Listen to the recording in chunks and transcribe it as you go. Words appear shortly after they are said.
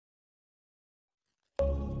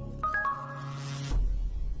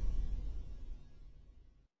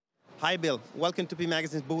Hi, Bill. Welcome to P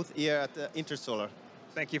Magazine's booth here at Intersolar.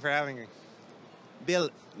 Thank you for having me. Bill,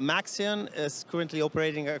 Maxeon is currently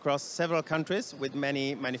operating across several countries with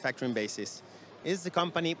many manufacturing bases. Is the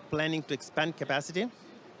company planning to expand capacity?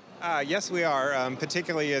 Yes, we are,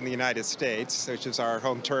 particularly in the United States, which is our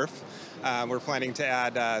home turf. We're planning to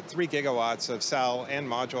add 3 gigawatts of cell and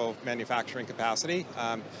module manufacturing capacity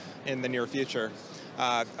in the near future,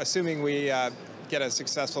 assuming we get a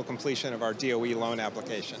successful completion of our DOE loan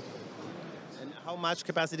application. And how much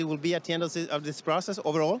capacity will be at the end of this process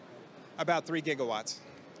overall? About 3 gigawatts.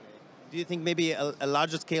 Do you think maybe a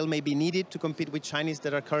larger scale may be needed to compete with Chinese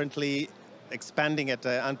that are currently expanding at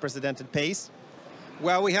an unprecedented pace?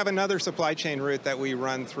 Well, we have another supply chain route that we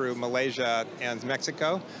run through Malaysia and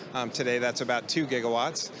Mexico. Today that's about 2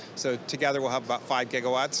 gigawatts. So together we'll have about 5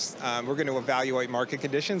 gigawatts. We're going to evaluate market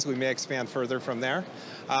conditions. We may expand further from there.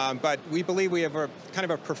 But we believe we have a kind of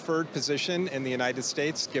a preferred position in the United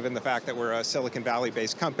States, given the fact that we're a Silicon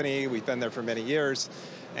Valley-based company. We've been there for many years.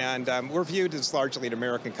 And we're viewed as largely an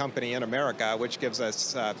American company in America, which gives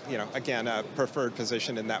us, again, a preferred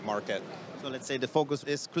position in that market. So let's say the focus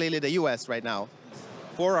is clearly the US right now.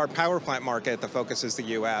 For our power plant market, the focus is the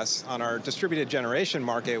US. On our distributed generation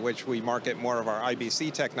market, which we market more of our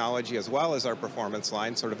IBC technology as well as our performance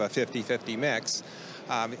line, sort of a 50-50 mix,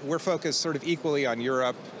 we're focused sort of equally on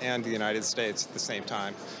Europe and the United States at the same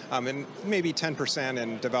time. And maybe 10%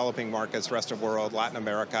 in developing markets, rest of world, Latin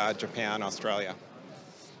America, Japan, Australia.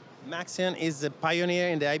 Maxeon is a pioneer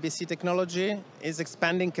in the IBC technology. Is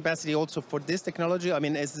expanding capacity also for this technology? I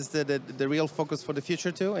mean, is this the real focus for the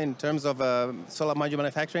future too, in terms of solar module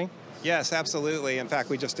manufacturing? Yes, absolutely. In fact,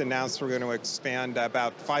 we just announced we're going to expand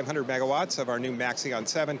about 500 megawatts of our new Maxeon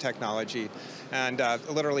 7 technology. And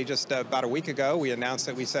literally just about a week ago, we announced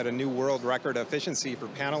that we set a new world record efficiency for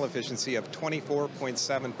panel efficiency of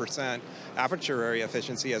 24.7% aperture area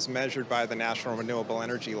efficiency as measured by the National Renewable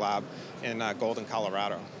Energy Lab in Golden,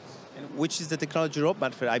 Colorado. And which is the technology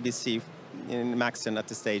roadmap for IBC in Maxeon at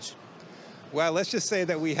this stage? Well, let's just say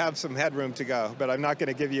that we have some headroom to go, but I'm not going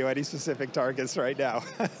to give you any specific targets right now.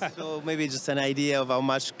 So maybe just an idea of how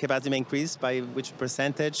much capacity may increase, by which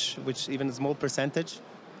percentage, which even a small percentage?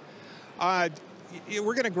 We're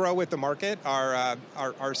going to grow with the market. Our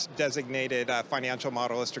designated financial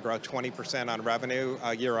model is to grow 20% on revenue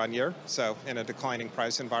year on year. So in a declining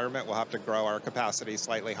price environment, we'll have to grow our capacity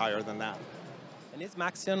slightly higher than that. And is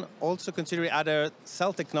Maxeon also considering other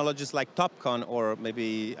cell technologies like Topcon or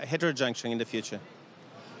maybe heterojunction in the future?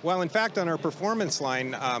 Well, in fact, on our performance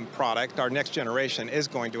line product, our next generation is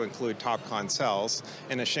going to include Topcon cells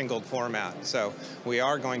in a shingled format. So we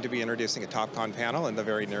are going to be introducing a Topcon panel in the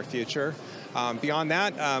very near future. Beyond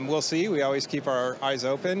that, we'll see. We always keep our eyes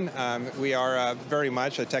open. We are very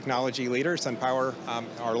much a technology leader. SunPower,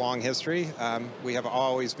 our long history. We have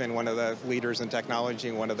always been one of the leaders in technology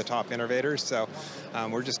and one of the top innovators. So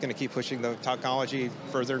we're just going to keep pushing the technology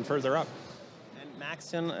further and further up.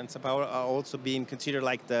 Maxeon and SunPower are also being considered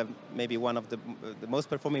like maybe one of the most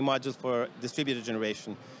performing modules for distributed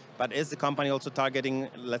generation. But is the company also targeting,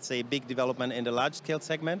 let's say, big development in the large scale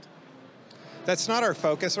segment? That's not our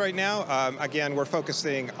focus right now. Again, we're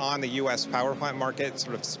focusing on the U.S. power plant market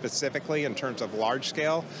sort of specifically in terms of large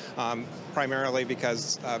scale, primarily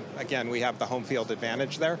because, again, we have the home field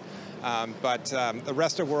advantage there. But the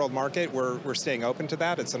rest of world market, we're staying open to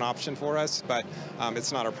that. It's an option for us, but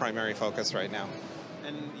it's not our primary focus right now.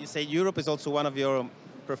 And you say Europe is also one of your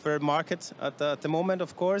preferred markets at the moment,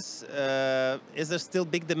 of course. Is there still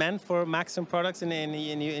big demand for Maxeon products in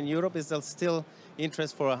Europe? Is there still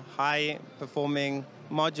interest for high-performing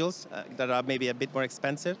modules that are maybe a bit more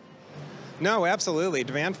expensive? No, absolutely.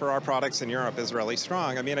 Demand for our products in Europe is really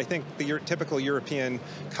strong. I mean, I think the typical European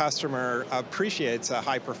customer appreciates a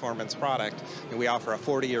high-performance product. We offer a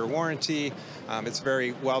 40-year warranty. It's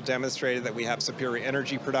very well demonstrated that we have superior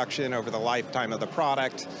energy production over the lifetime of the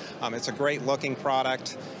product. It's a great-looking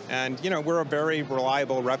product. And, we're a very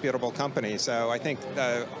reliable, reputable company. So I think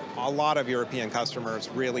a lot of European customers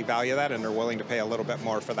really value that and are willing to pay a little bit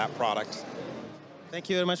more for that product. Thank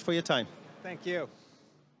you very much for your time. Thank you.